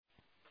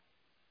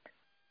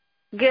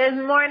Good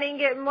morning,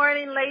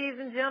 ladies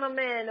and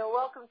gentlemen.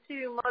 Welcome to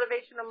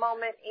Motivational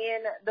Moment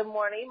in the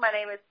Morning. My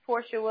name is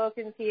Portia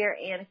Wilkins here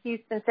in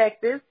Houston,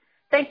 Texas.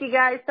 Thank you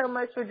guys so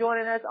much for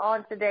joining us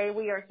on today.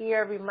 We are here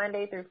every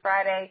Monday through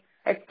Friday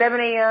at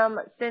 7 a.m.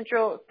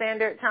 Central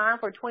Standard Time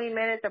for 20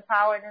 minutes of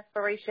power and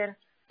inspiration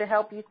to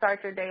help you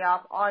start your day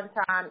off on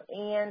time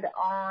and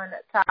on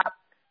top.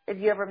 If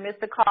you ever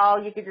missed a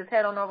call, you can just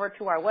head on over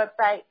to our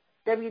website,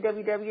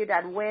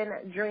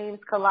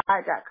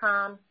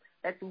 www.whendreamscollide.com.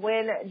 That's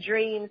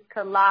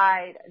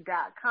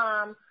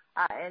whendreamscollide.com.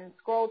 And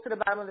scroll to the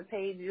bottom of the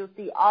page. You'll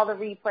see all the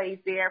replays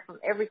there from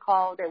every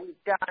call that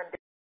we've done.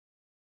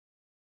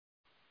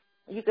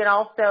 You can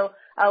also,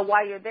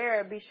 while you're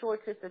there, be sure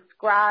to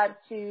subscribe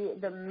to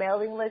the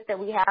mailing list that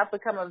we have.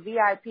 Become a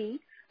VIP,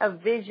 a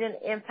Vision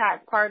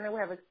Impact Partner.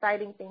 We have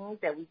exciting things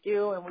that we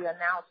do, and we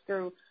announce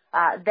through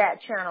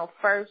that channel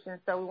first.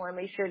 And so we want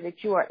to make sure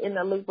that you are in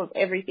the loop of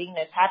everything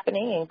that's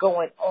happening and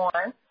going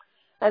on.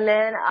 And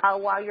then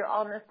while you're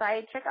on the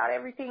site, check out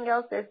everything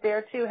else that's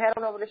there, too. Head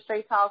on over to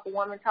Straight Talk,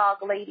 Woman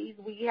Talk. Ladies,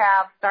 we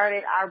have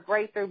started our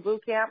Breakthrough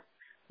Bootcamp.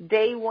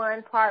 Day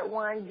 1, Part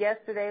 1,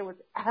 yesterday was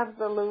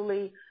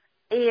absolutely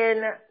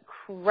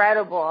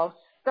incredible. I was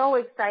so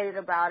excited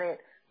about it.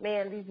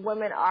 Man, these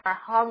women are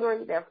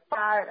hungry. They're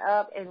fired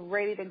up and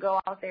ready to go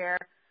out there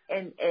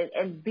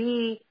and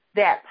be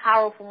that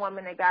powerful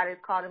woman that God has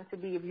called them to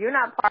be. If you're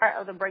not part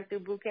of the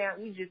Breakthrough Bootcamp,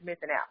 you're just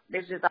missing out.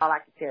 That's just all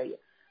I can tell you.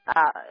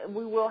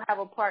 We will have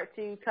a part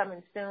 2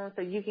 coming soon,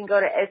 so you can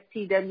go to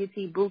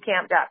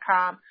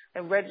stwtbootcamp.com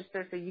and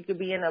register so you can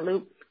be in the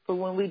loop for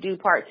when we do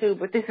part 2.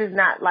 But this is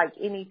not like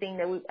anything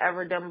that we've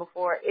ever done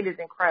before. It is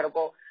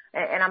incredible,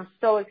 and I'm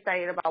so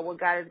excited about what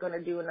God is going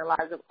to do in the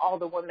lives of all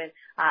the women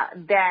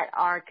that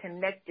are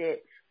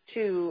connected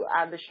to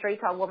the Straight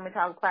Talk Woman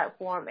Talk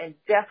platform and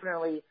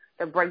definitely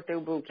the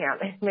Breakthrough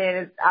Bootcamp.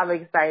 Man, I'm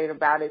excited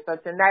about it. So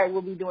tonight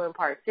we'll be doing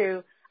part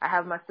 2. I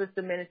have my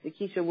sister, Minister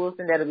Keisha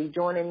Wilson, that'll be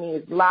joining me.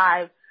 It's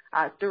live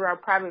through our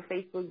private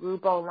Facebook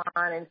group online.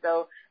 And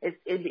so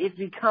it's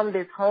become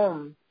this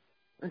home,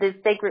 this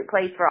sacred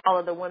place for all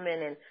of the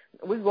women. And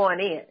we're going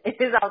in.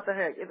 It's off the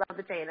hook. It's off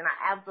the chain. And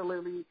I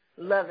absolutely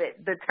love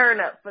it. The turn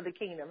up for the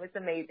kingdom. It's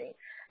amazing.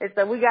 And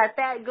so we got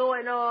that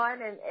going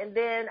on. And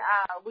then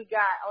we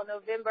got on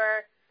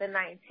November the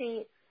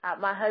 19th,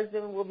 my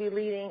husband will be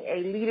leading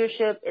a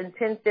leadership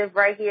intensive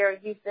right here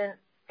in Houston,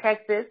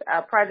 Texas,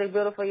 Project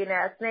Build It For Your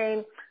Last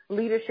Name,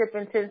 Leadership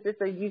Intensive.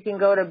 So you can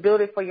go to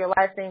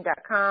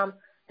builditforyourlastname.com.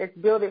 That's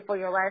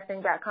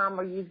builditforyourlastname.com,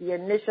 or use the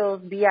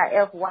initials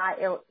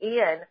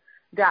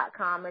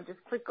BIFYLN.com and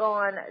just click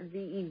on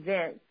the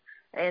events,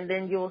 and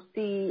then you'll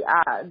see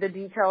the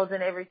details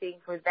and everything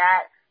for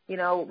that. You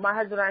know, my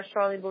husband and I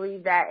strongly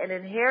believe that an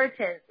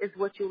inheritance is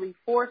what you leave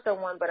for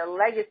someone, but a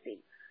legacy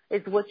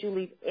is what you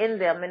leave in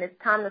them. And it's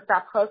time to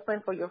stop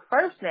hustling for your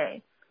first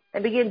name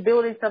and begin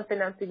building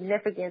something of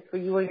significance for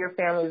you and your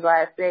family's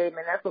last name.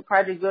 And that's what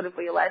Project Build It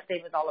For Your Last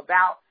Name is all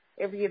about.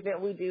 Every event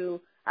we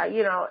do,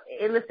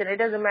 listen, it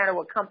doesn't matter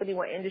what company,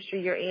 what industry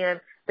you're in.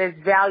 There's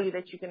value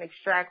that you can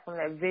extract from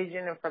that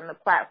vision and from the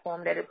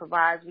platform that it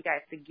provides. We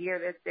got the gear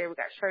that's there. We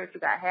got shirts.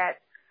 We got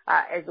hats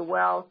as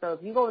well. So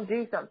if you're going to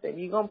do something,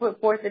 you're going to put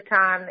forth the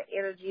time, the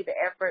energy, the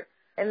effort,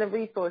 and the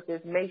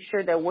resources, make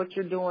sure that what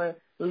you're doing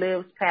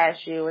lives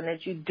past you and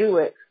that you do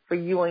it for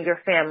you and your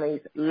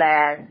family's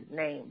last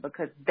name,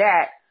 because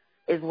that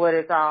is what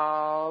it's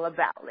all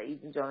about,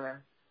 ladies and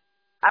gentlemen.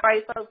 All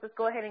right, folks, let's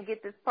go ahead and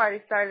get this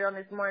party started on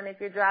this morning.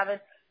 If you're driving,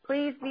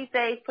 please be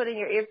safe. Put in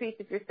your earpiece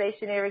if you're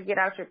stationary. Get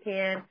out your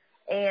pen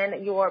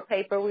and your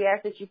paper. We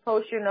ask that you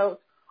post your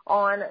notes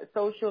on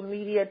social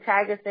media.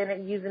 Tag us in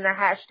it using the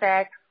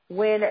hashtag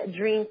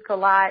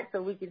 #WhenDreamsCollide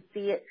so we can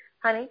see it.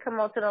 Honey, come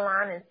on to the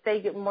line and say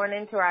good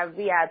morning to our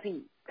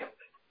VIP.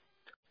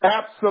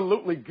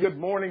 Absolutely. Good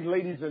morning,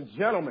 ladies and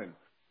gentlemen.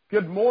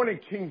 Good morning,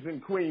 kings and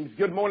queens.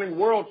 Good morning,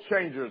 world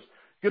changers.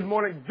 Good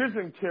morning,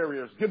 vision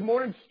carriers. Good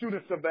morning,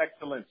 students of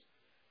excellence.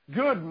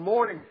 Good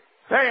morning,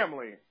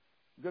 family.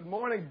 Good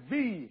morning,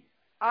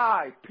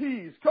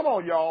 VIPs. Come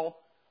on, y'all.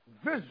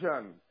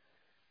 Vision,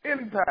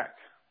 impact,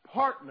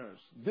 partners.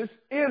 This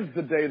is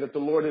the day that the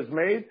Lord has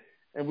made,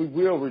 and we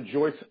will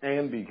rejoice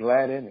and be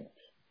glad in it.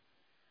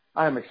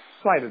 I am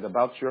excited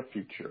about your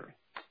future.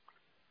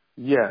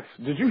 Yes.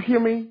 Did you hear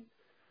me?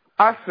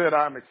 I said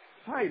I'm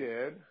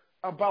excited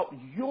about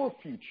your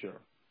future.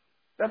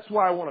 That's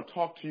why I want to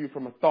talk to you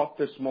from a thought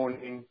this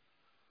morning.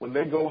 When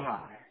they go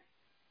high,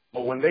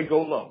 or when they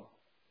go low,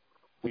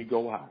 we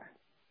go high.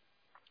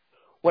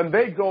 When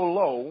they go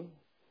low,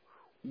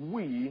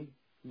 we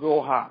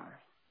go high.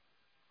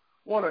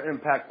 What an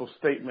impactful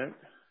statement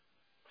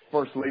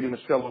First Lady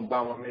Michelle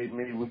Obama made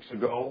many weeks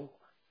ago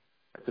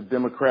at the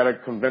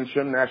Democratic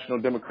Convention, National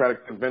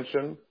Democratic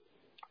Convention.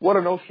 What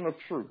an ocean of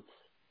truth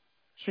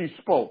she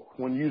spoke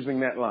when using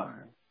that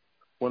line.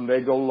 When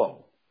they go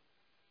low,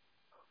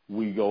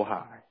 we go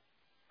high.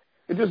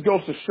 It just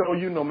goes to show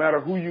you, no matter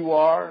who you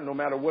are, no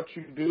matter what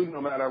you do, no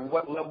matter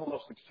what level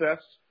of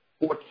success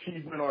or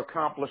achievement or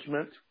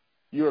accomplishment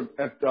you're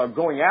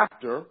going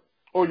after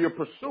or you're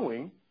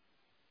pursuing,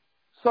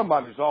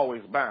 somebody's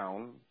always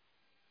bound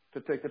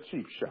to take a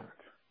cheap shot.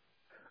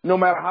 No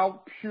matter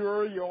how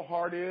pure your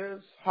heart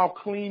is, how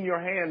clean your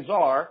hands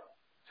are,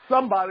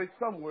 somebody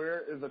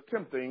somewhere is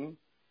attempting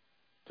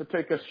to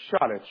take a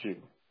shot at you.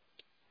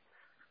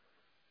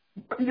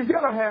 But you've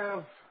got to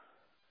have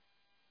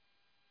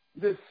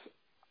this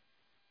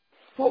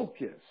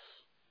focus,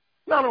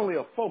 not only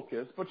a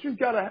focus, but you've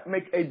got to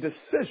make a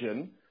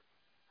decision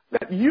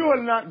that you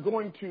are not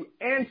going to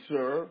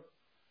answer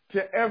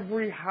to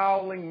every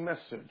howling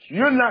message.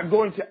 You're not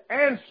going to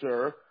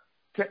answer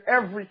to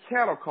every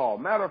cattle call.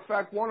 Matter of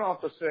fact, one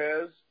author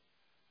says,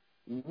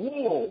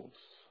 wolves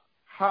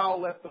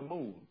howl at the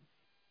moon,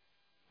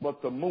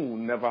 but the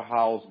moon never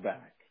howls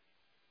back.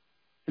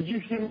 Did you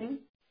hear me?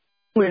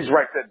 Please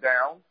write that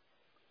down.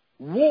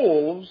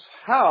 Wolves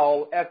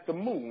howl at the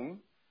moon,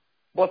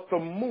 but the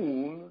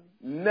moon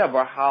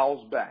never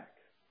howls back.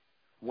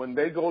 When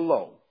they go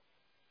low,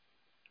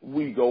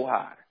 we go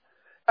high.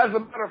 As a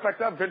matter of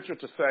fact, I venture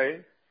to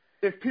say,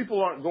 if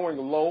people aren't going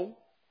low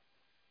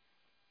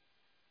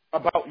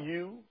about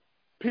you,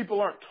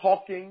 people aren't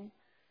talking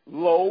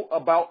low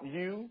about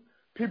you,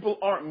 people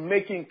aren't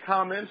making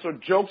comments or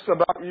jokes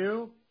about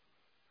you,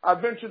 I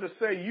venture to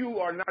say you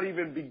are not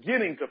even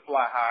beginning to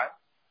fly high.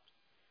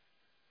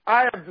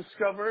 I have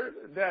discovered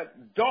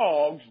that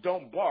dogs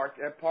don't bark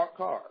at parked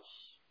cars.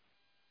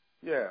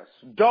 Yes,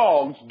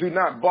 dogs do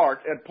not bark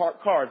at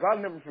parked cars. I'll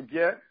never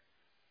forget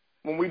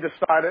when we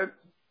decided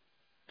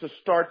to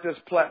start this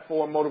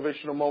platform,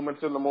 Motivational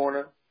Moments in the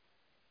Morning.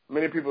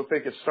 Many people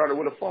think it started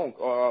with a phone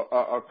or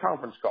a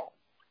conference call.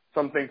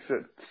 Some think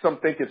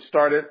it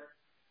started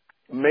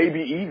maybe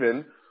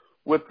even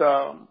with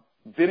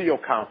video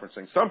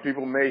conferencing. Some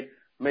people may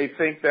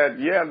think that,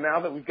 now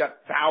that we've got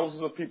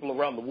thousands of people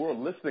around the world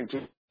listening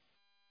to.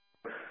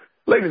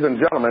 Ladies and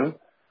gentlemen,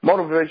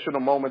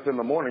 Motivational Moments in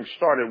the Morning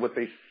started with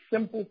a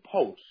simple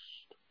post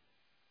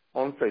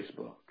on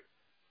Facebook.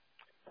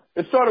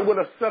 It started with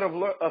a set of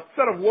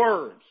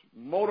words,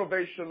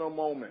 Motivational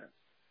Moments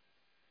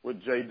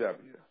with JW.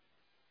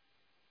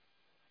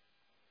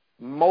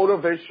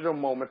 Motivational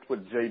Moments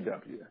with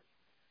JW.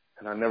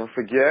 And I never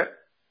forget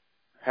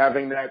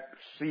having that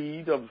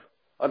seed of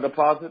a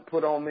deposit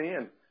put on me,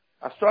 and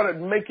I started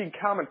making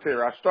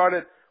commentary. I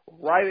started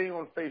writing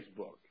on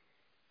Facebook,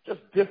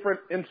 just different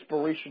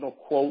inspirational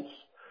quotes,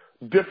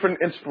 different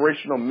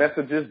inspirational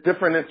messages,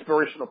 different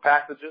inspirational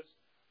passages.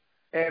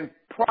 And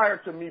prior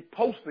to me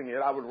posting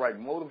it, I would write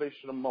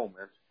Motivational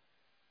Moments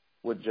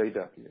with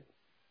JW.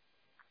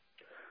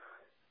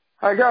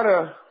 I got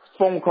a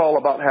phone call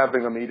about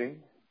having a meeting,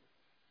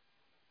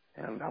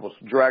 and I was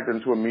dragged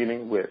into a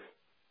meeting with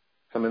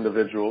some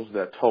individuals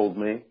that told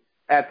me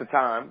at the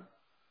time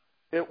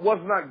it was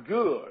not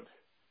good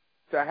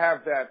to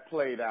have that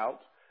played out.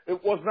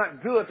 It was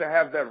not good to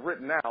have that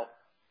written out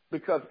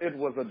because it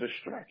was a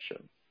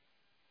distraction.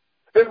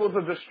 It was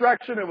a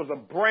distraction. It was a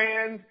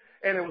brand,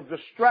 and it was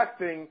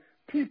distracting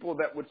people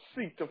that would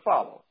seek to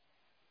follow.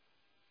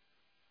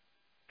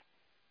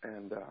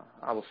 And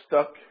I was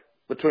stuck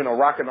between a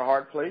rock and a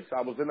hard place.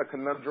 I was in a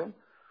conundrum,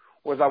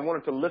 whereas I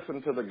wanted to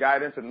listen to the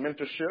guidance and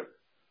mentorship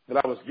that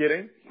I was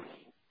getting.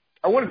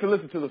 I wanted to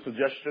listen to the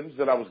suggestions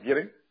that I was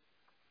getting.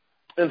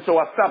 And so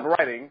I stopped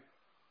writing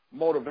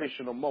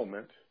Motivational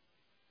Moment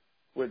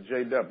with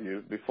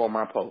JW before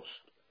my post.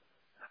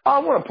 I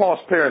want to pause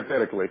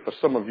parenthetically for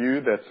some of you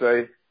that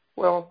say,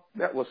 well,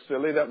 that was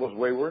silly. That was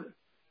wayward.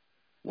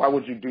 Why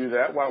would you do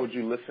that? Why would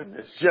you listen?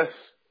 It's just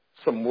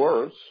some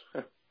words.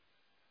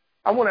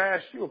 I want to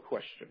ask you a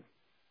question.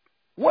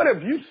 What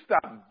have you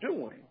stopped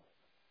doing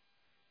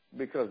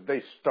because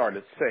they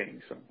started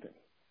saying something?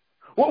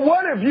 Well,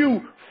 what have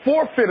you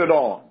forfeited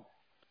on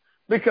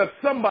because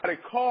somebody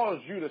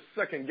caused you to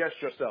second guess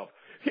yourself?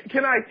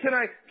 Can I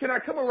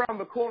come around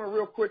the corner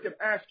real quick and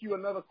ask you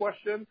another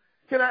question?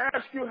 Can I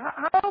ask you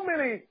how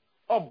many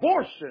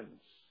abortions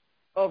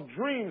of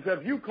dreams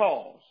have you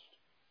caused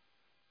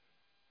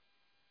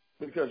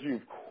because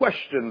you've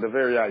questioned the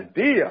very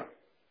idea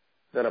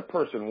that a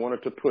person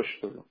wanted to push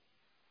through?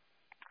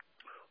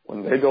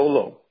 When they go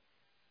low,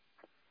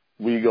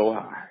 we go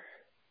high.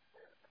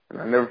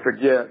 And I never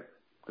forget,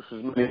 this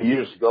was many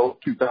years ago,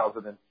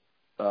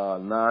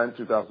 2009,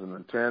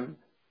 2010.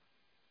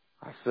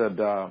 I said,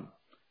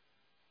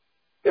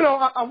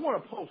 I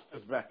want to post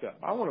this back up.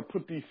 I want to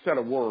put these set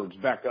of words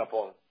back up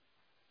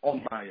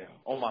on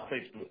my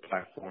Facebook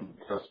platform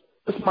because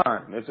it's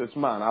mine. It's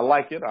mine. I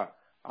like it.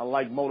 I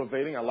like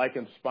motivating. I like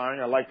inspiring.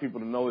 I like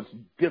people to know it's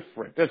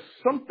different. There's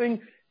something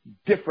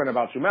different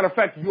about you. Matter of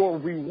fact, your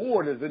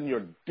reward is in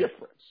your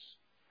difference.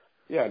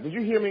 Yeah, did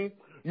you hear me?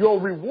 Your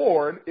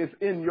reward is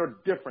in your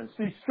difference.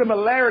 See,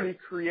 similarity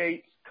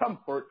creates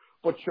comfort,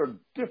 but your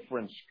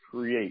difference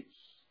creates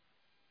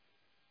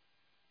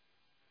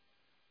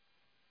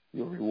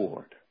your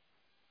reward.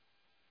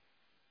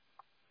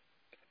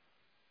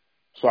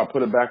 So I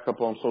put it back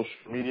up on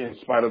social media in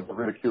spite of the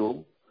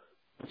ridicule,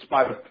 in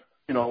spite of,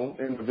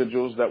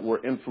 individuals that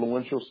were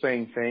influential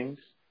saying things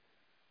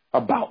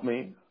about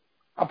me.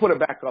 I put it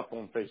back up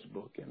on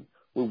Facebook, and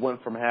we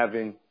went from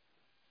having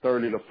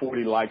 30 to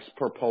 40 likes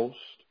per post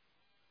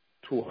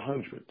to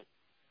 100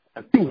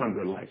 and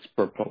 200 likes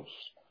per post.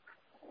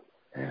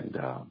 And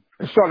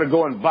it started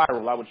going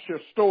viral. I would share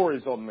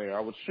stories on there. I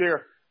would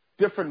share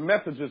different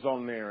messages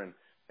on there.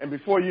 And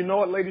before you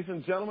know it, ladies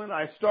and gentlemen,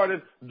 I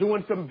started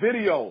doing some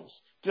videos,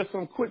 just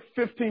some quick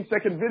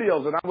 15-second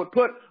videos, and I would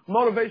put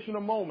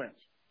motivational moments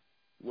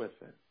with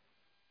it.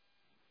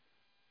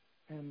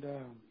 And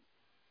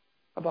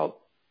about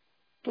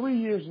 3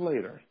 years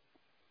later,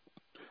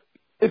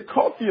 it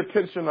caught the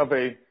attention of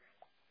a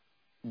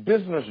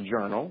business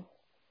journal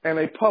and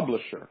a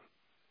publisher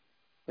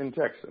in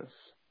Texas.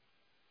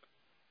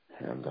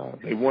 And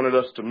they wanted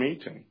us to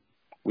meet, and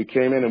we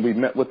came in and we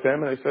met with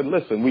them, and they said,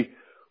 listen,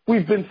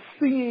 we've been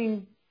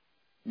seeing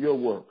your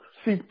work.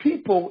 See,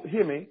 people,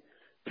 hear me,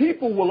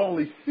 people will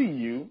only see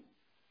you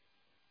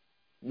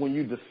when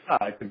you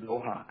decide to go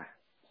high.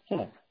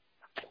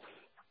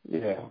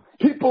 Yeah.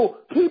 People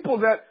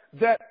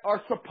that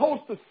are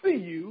supposed to see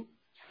you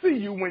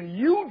when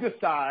you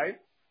decide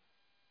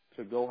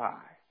to go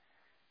high.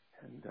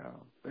 And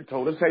they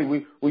told us, hey,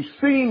 we've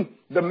seen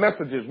the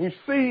messages. We've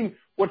seen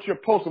what you're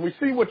posting. We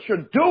see what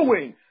you're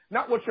doing,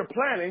 not what you're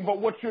planning, but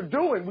what you're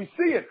doing. We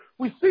see it.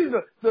 We see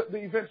the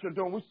events you're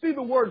doing. We see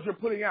the words you're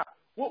putting out.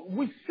 Well,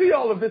 we see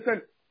all of this,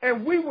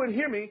 and we would,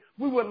 hear me,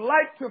 we would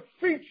like to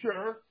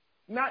feature,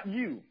 not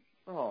you.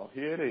 Oh,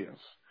 here it is.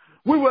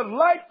 We would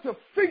like to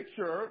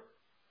feature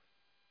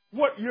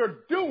what you're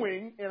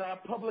doing in our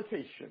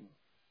publication.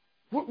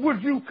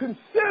 Would you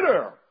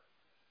consider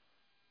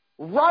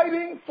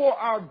writing for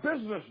our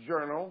business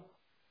journal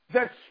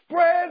that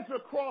spreads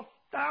across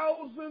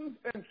thousands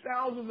and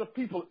thousands of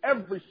people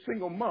every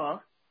single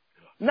month,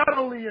 not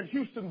only in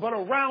Houston, but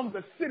around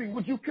the city?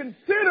 Would you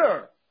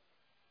consider,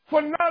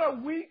 for not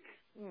a week,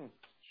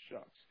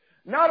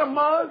 not a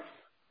month,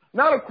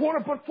 not a quarter,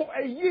 but for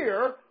a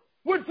year,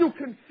 would you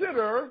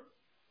consider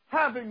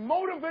having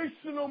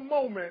motivational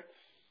moments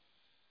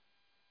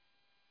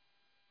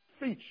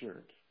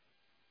featured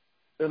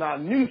in our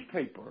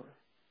newspaper,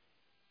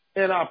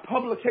 in our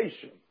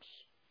publications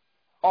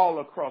all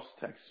across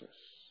Texas?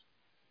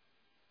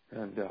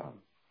 And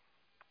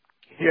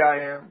here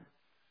I am,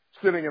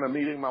 sitting in a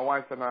meeting, my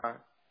wife and I,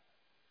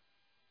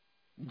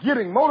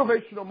 getting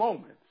motivational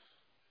moments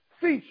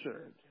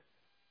featured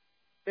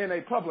in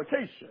a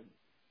publication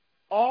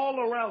all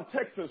around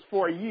Texas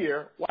for a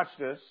year, watch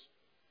this,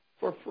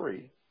 for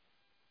free.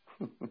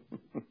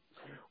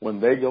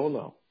 When they go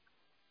low,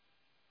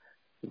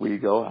 we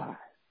go high.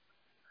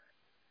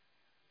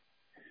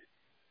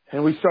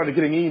 And we started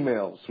getting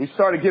emails. We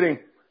started getting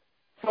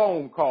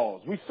phone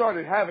calls. We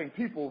started having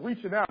people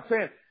reaching out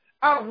saying,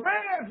 I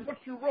read what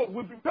you wrote.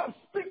 Would you come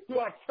speak to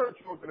our church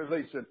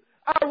organization?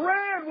 I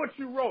read what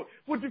you wrote.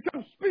 Would you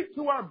come speak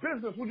to our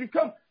business? Would you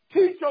come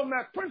teach on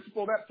that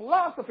principle, that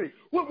philosophy?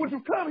 Would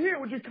you come here?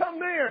 Would you come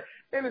there?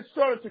 And it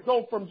started to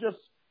go from just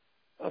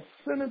a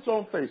sentence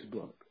on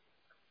Facebook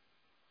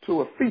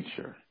to a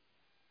feature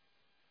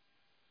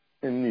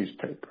in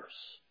newspapers.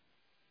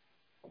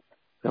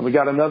 And we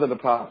got another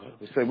deposit.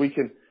 We said we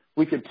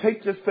can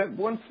take just that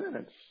one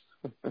sentence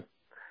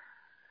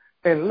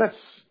and let's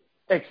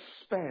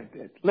expand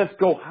it. Let's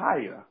go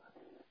higher.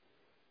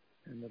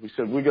 And we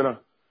said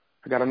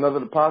I got another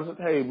deposit.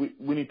 Hey,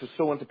 we need to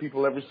sow into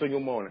people every single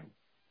morning.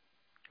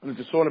 I need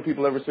to sow into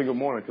people every single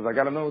morning because I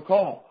got another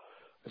call.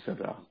 I said,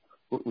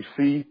 we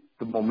see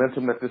the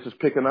momentum that this is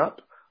picking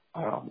up.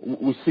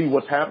 We see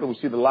what's happening. We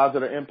see the lives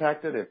that are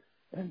impacted,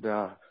 and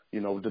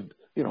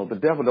the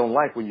devil don't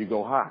like when you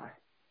go high.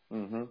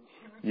 Mm-hmm.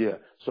 Yeah.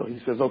 So he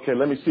says, okay,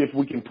 let me see if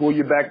we can pull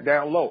you back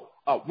down low.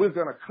 We're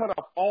going to cut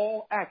off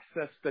all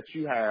access that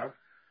you have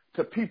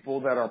to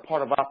people that are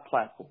part of our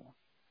platform.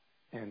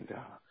 And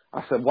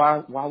I said,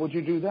 why would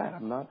you do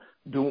that?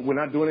 We're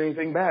not doing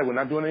anything bad. We're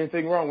not doing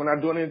anything wrong. We're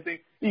not doing anything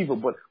evil.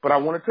 But I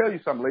want to tell you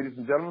something, ladies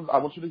and gentlemen. I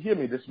want you to hear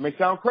me. This may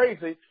sound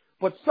crazy,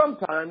 but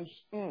sometimes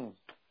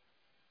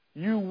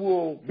you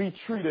will be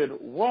treated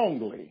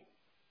wrongly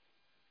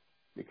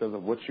because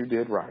of what you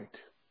did right.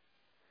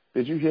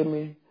 Did you hear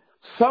me?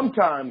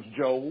 Sometimes,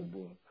 Job,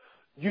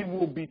 you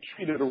will be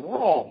treated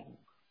wrong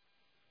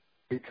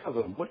because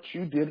of what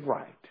you did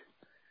right.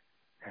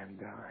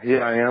 And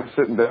here I am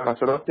sitting there. I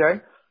said,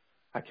 okay,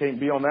 I can't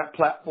be on that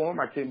platform.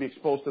 I can't be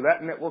exposed to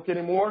that network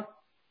anymore.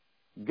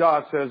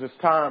 God says it's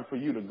time for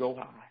you to go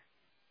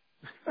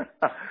high.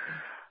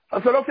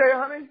 I said, okay,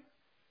 honey,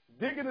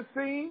 digging the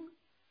scene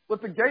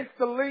with the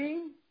gangster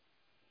lean,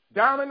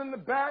 diamond in the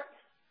back.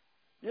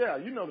 Yeah,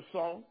 you know the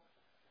song.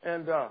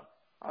 And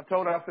I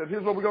told her, I said,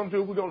 here's what we're going to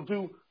do. We're going to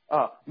do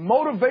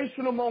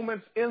motivational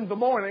moments in the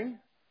morning,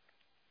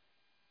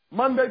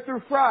 Monday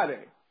through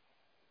Friday.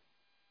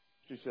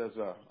 She says,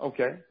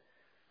 okay.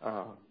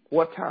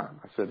 What time?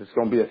 I said, it's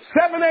going to be at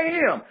 7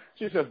 a.m.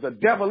 She says, the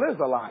devil is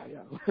a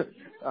liar.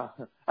 I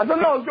said,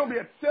 no, it's going to be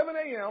at 7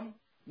 a.m.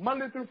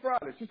 Monday through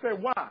Friday. She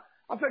said, why?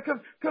 I said,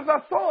 because I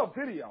saw a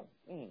video.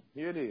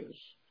 Here it is.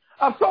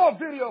 I saw a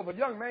video of a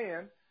young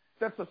man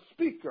that's a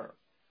speaker.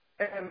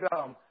 And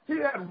he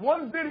had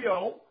one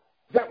video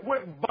that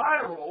went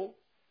viral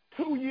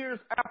 2 years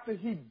after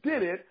he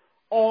did it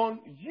on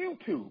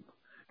YouTube.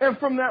 And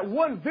from that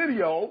one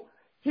video,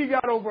 He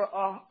got over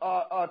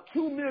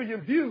 2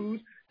 million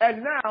views,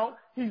 and now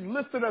he's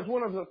listed as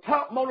one of the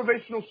top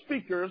motivational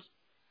speakers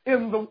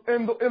in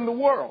the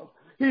world.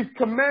 He's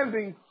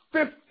commanding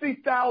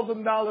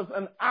 $50,000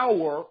 an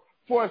hour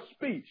for a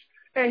speech,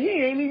 and he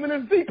ain't even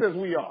as deep as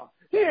we are.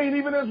 He ain't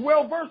even as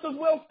well versed, as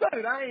well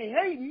studied. I ain't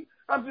hating.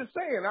 I'm just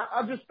saying.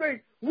 I just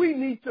think we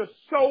need to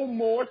sow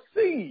more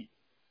seed.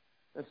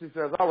 And she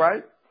says, all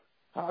right.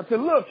 I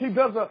said, look, he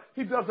does a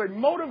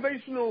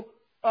motivational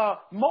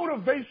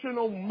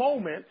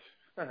moment.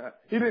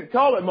 He didn't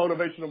call it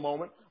motivational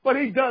moment, but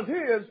he does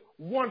his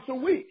once a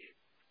week.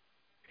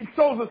 He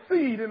sows a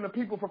seed in the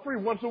people for free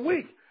once a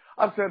week.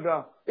 I said,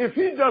 if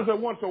he does it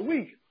once a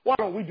week, why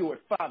don't we do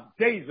it 5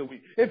 days a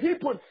week? If he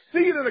puts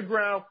seed in the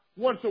ground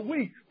once a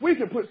week, we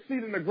can put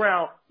seed in the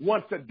ground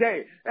once a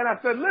day. And I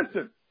said,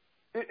 listen,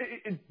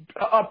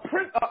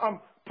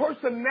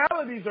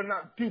 personalities are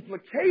not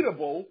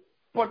duplicatable,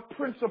 but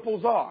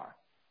principles are.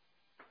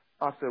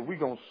 I said, we're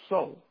going to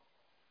sow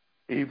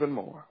even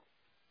more.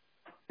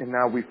 And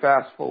now we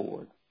fast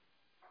forward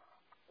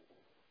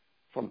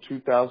from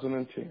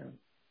 2010.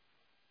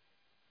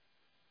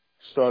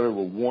 Started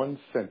with one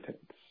sentence,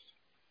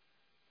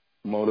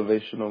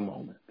 motivational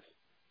moments.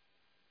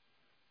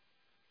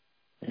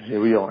 And here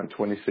we are in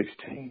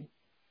 2016.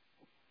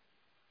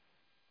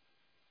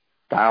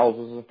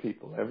 Thousands of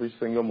people every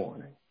single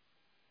morning,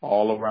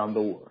 all around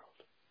the world,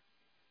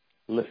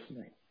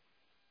 listening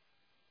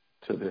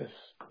to this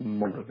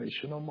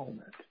motivational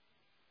moment.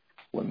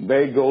 When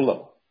they go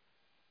low,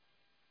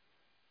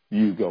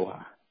 you go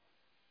high.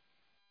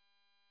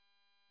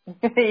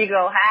 You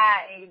go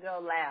high and you go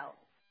loud.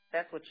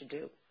 That's what you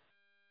do.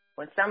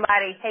 When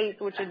somebody hates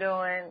what you're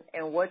doing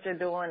and what you're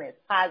doing is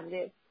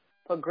positive,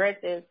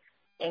 progressive,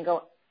 and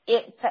go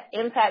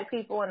impact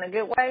people in a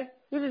good way,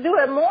 you just do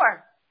it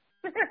more.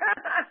 You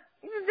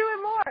just do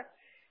it more.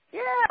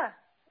 Yeah.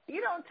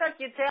 You don't tuck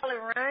your tail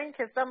and run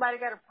because somebody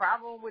got a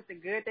problem with the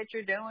good that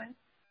you're doing.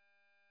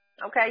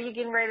 Okay, you're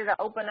getting ready to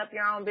open up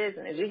your own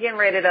business. You're getting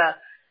ready to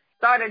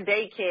start a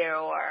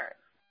daycare or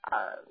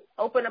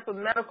open up a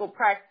medical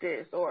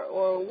practice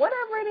or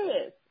whatever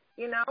it is,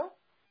 you know.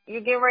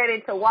 You're getting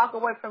ready to walk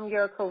away from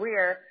your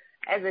career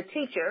as a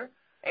teacher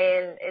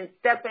and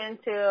step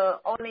into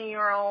owning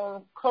your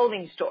own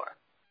clothing store.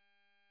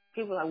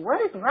 People are like,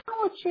 what is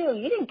wrong with you?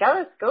 You didn't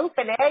go to school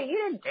for that. You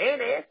didn't do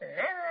this.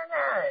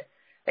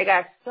 They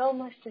got so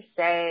much to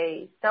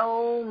say,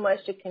 so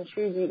much to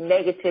contribute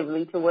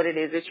negatively to what it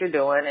is that you're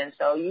doing. And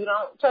so you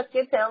don't tuck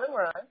your tail and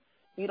run.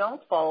 You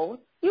don't fold.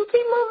 You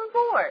keep moving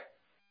forward.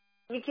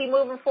 You keep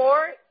moving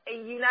forward,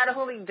 and you not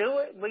only do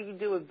it, but you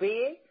do it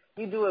big,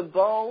 you do it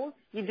bold,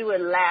 you do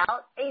it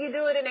loud, and you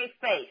do it in their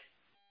face.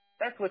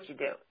 That's what you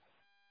do.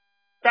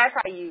 That's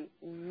how you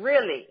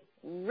really,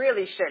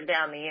 really shut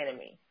down the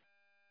enemy,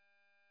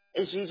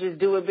 is you just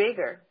do it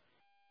bigger.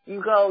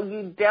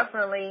 You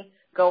definitely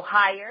go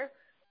higher,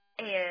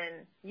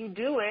 and you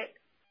do it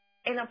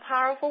in a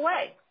powerful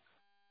way.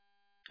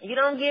 You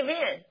don't give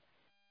in.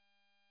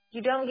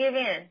 You don't give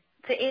in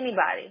to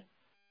anybody.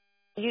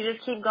 You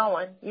just keep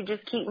going. You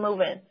just keep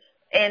moving.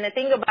 And the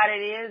thing about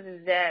it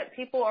is that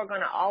people are going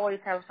to always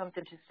have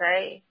something to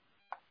say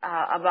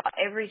about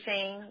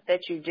everything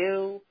that you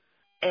do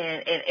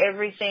and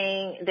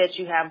everything that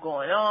you have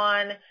going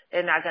on.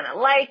 They're not going to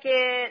like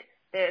it.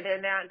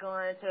 They're not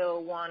going to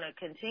want to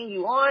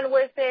continue on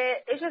with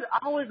it. It's just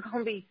always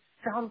going to be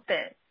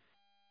something.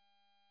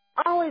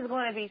 Always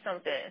going to be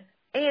something.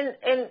 And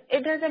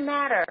it doesn't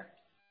matter.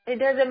 It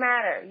doesn't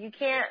matter. You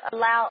can't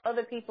allow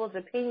other people's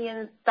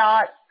opinions,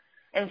 thoughts,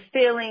 and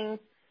feelings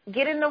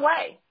get in the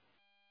way.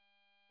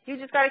 You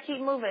just got to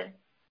keep moving.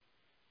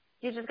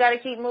 You just got to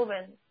keep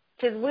moving.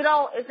 Because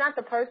it's not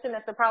the person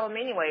that's the problem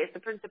anyway. It's the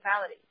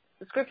principality.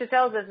 The scripture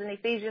tells us in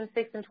Ephesians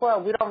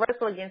 6:12, we don't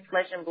wrestle against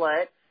flesh and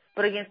blood,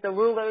 but against the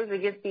rulers,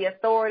 against the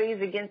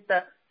authorities, against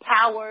the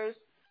powers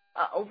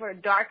over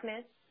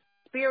darkness,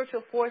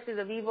 spiritual forces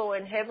of evil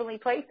in heavenly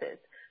places.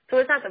 So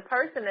it's not the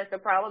person that's the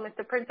problem, it's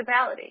the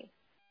principality.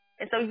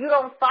 And so you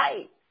don't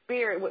fight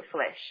spirit with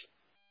flesh.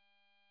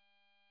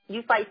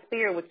 You fight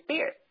spirit with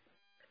spirit.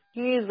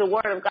 You use the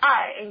word of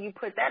God and you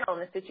put that on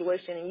the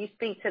situation and you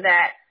speak to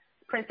that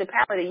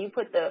principality. You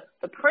put the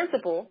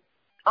principle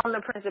on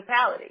the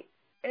principality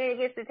and it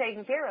gets it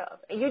taken care of.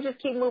 And you just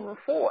keep moving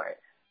forward.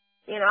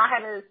 You know, I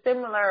had a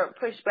similar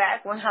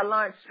pushback when I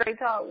launched Straight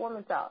Talk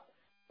Woman Talk.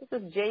 This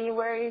was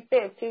January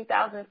 5th,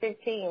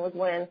 2015 was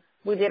when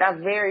we did our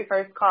very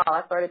first call.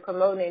 I started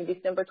promoting in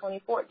December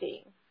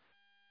 2014.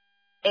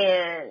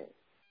 And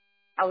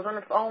I was on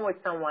the phone with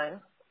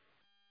someone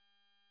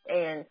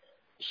and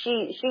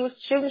she was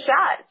shooting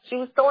shots. She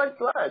was throwing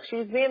slugs. She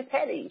was being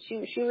petty.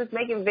 She was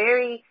making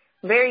very,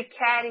 very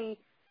catty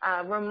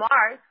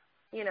remarks,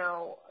 you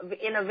know,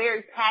 in a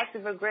very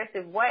passive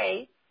aggressive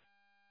way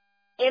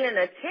in an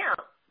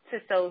attempt to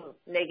sow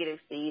negative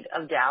seed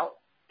of doubt.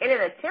 In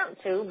an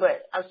attempt to,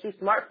 but I was too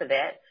smart for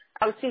that.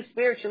 I was too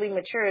spiritually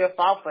mature to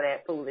fall for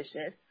that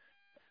foolishness.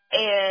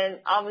 And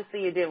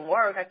obviously it didn't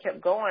work. I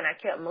kept going. I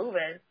kept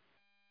moving.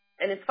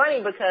 And it's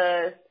funny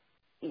because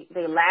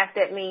they laughed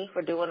at me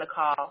for doing the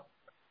call.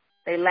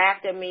 They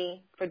laughed at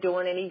me for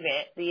doing an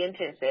event, the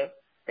intensive.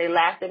 They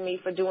laughed at me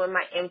for doing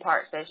my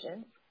impart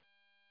sessions.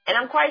 And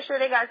I'm quite sure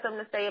they got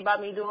something to say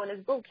about me doing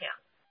this boot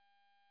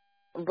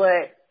camp.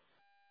 But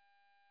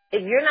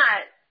if you're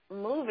not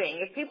moving,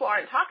 if people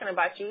aren't talking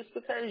about you, it's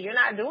because you're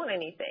not doing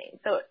anything.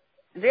 So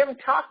them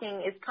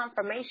talking is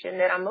confirmation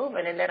that I'm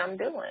moving and that I'm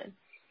doing.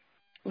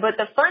 But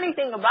the funny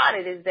thing about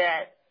it is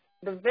that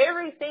the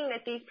very thing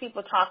that these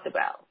people talked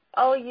about,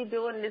 oh, you're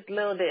doing this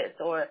little this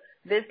or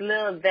this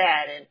little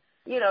that, and,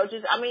 you know,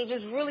 just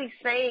really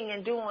saying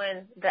and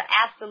doing the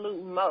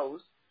absolute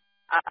most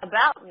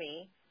about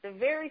me, the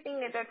very thing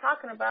that they're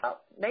talking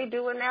about, they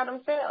doing now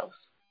themselves.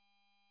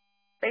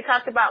 They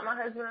talked about my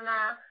husband and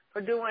I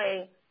for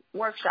doing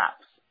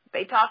workshops.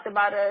 They talked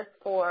about us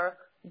for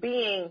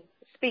being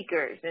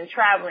speakers and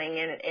traveling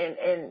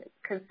and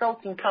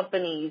consulting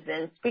companies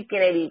and speaking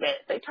at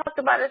events. They talked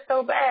about us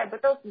so bad,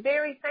 but those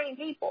very same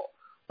people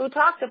who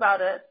talked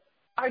about us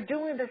are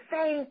doing the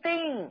same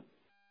thing.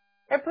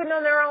 They're putting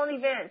on their own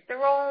events,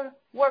 their own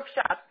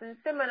workshops and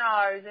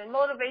seminars and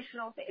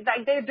motivational things.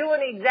 Like, they're doing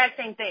the exact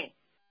same thing.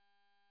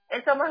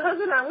 And so my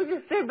husband and I, we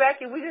just sit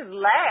back and we just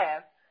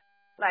laugh.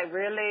 Like,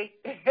 really?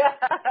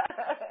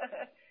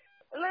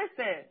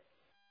 Listen,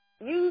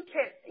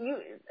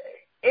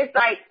 it's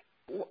like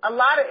a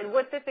lot of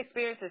what this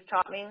experience has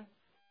taught me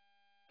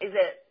is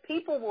that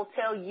people will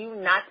tell you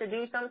not to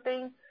do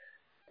something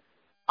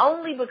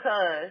only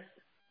because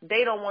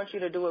they don't want you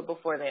to do it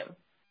before them.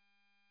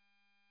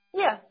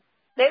 Yeah.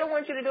 They don't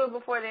want you to do it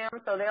before them,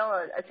 so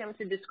they'll attempt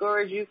to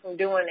discourage you from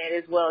doing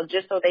it as well,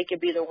 just so they could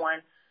be the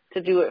one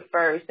to do it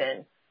first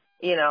and,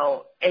 you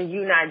know, and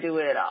you not do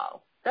it at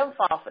all. Don't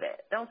fall for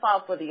that. Don't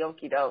fall for the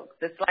okie doke,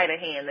 the sleight of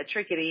hand, the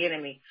trick of the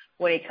enemy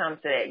when it comes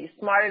to that. You're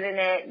smarter than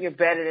that. You're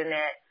better than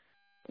that.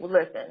 Well,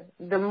 listen,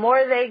 the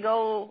more they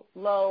go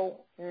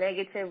low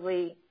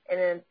negatively and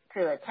then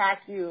to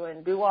attack you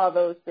and do all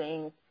those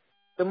things,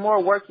 the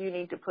more work you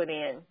need to put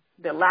in,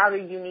 the louder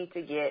you need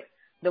to get,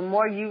 the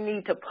more you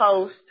need to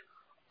post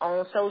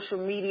on social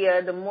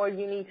media, the more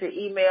you need to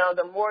email,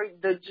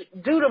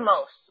 do the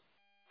most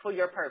for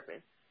your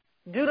purpose.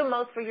 Do the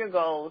most for your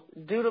goals.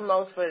 Do the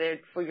most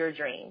for your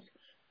dreams.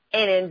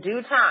 And in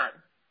due time,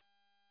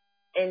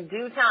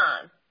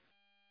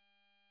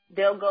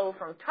 they'll go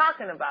from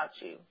talking about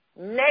you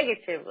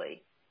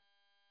negatively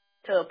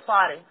to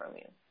applauding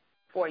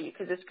for you.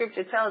 Because the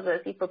scripture tells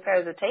us he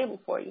prepares a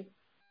table for you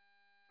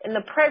in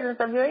the presence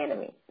of your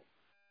enemies.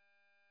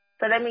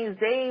 So that means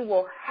they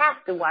will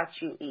have to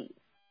watch you eat.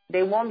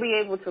 They won't be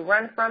able to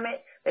run from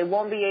it. They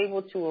won't be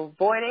able to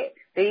avoid it.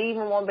 They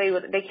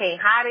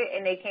can't hide it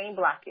and they can't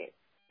block it.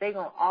 They're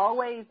going to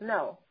always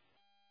know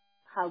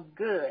how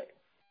good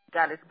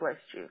God has blessed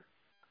you.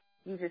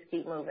 You just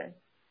keep moving.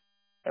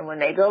 And when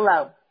they go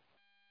low,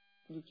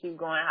 you keep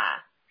going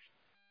high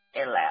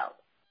and loud.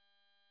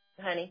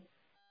 Honey?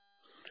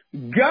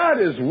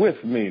 God is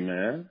with me,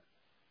 man.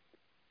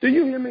 Do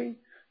you hear me?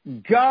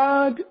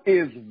 God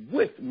is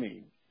with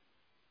me.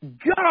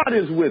 God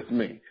is with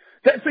me.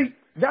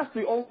 That's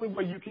the only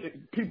way you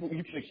can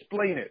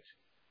explain it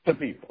to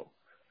people.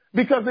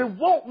 Because it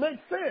won't make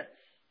sense.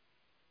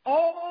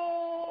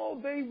 Oh,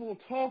 they will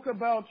talk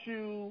about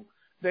you.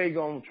 They're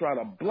going to try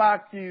to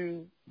block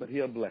you, but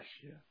he'll bless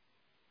you.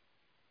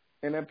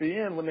 And at the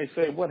end, when they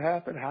say, what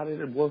happened? How did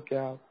it work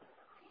out?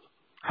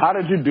 How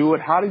did you do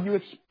it? How did you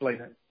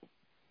explain it?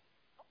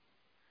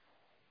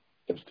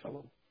 Just tell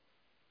them.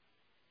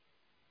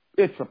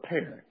 It's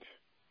apparent.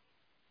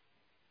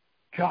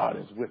 God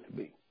is with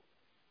me.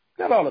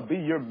 That ought to be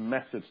your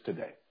message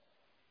today.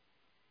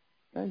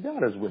 And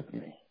God is with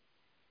me.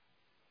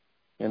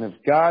 And if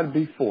God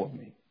be for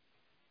me,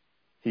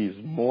 he's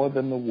more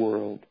than the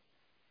world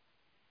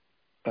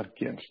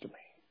against me.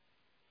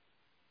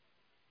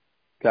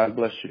 God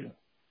bless you.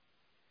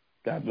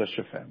 God bless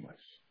your families.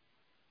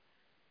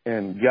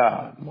 And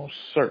God most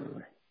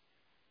certainly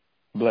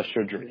bless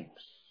your dreams.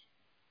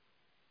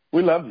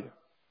 We love you.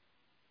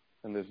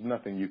 And there's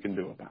nothing you can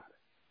do about it.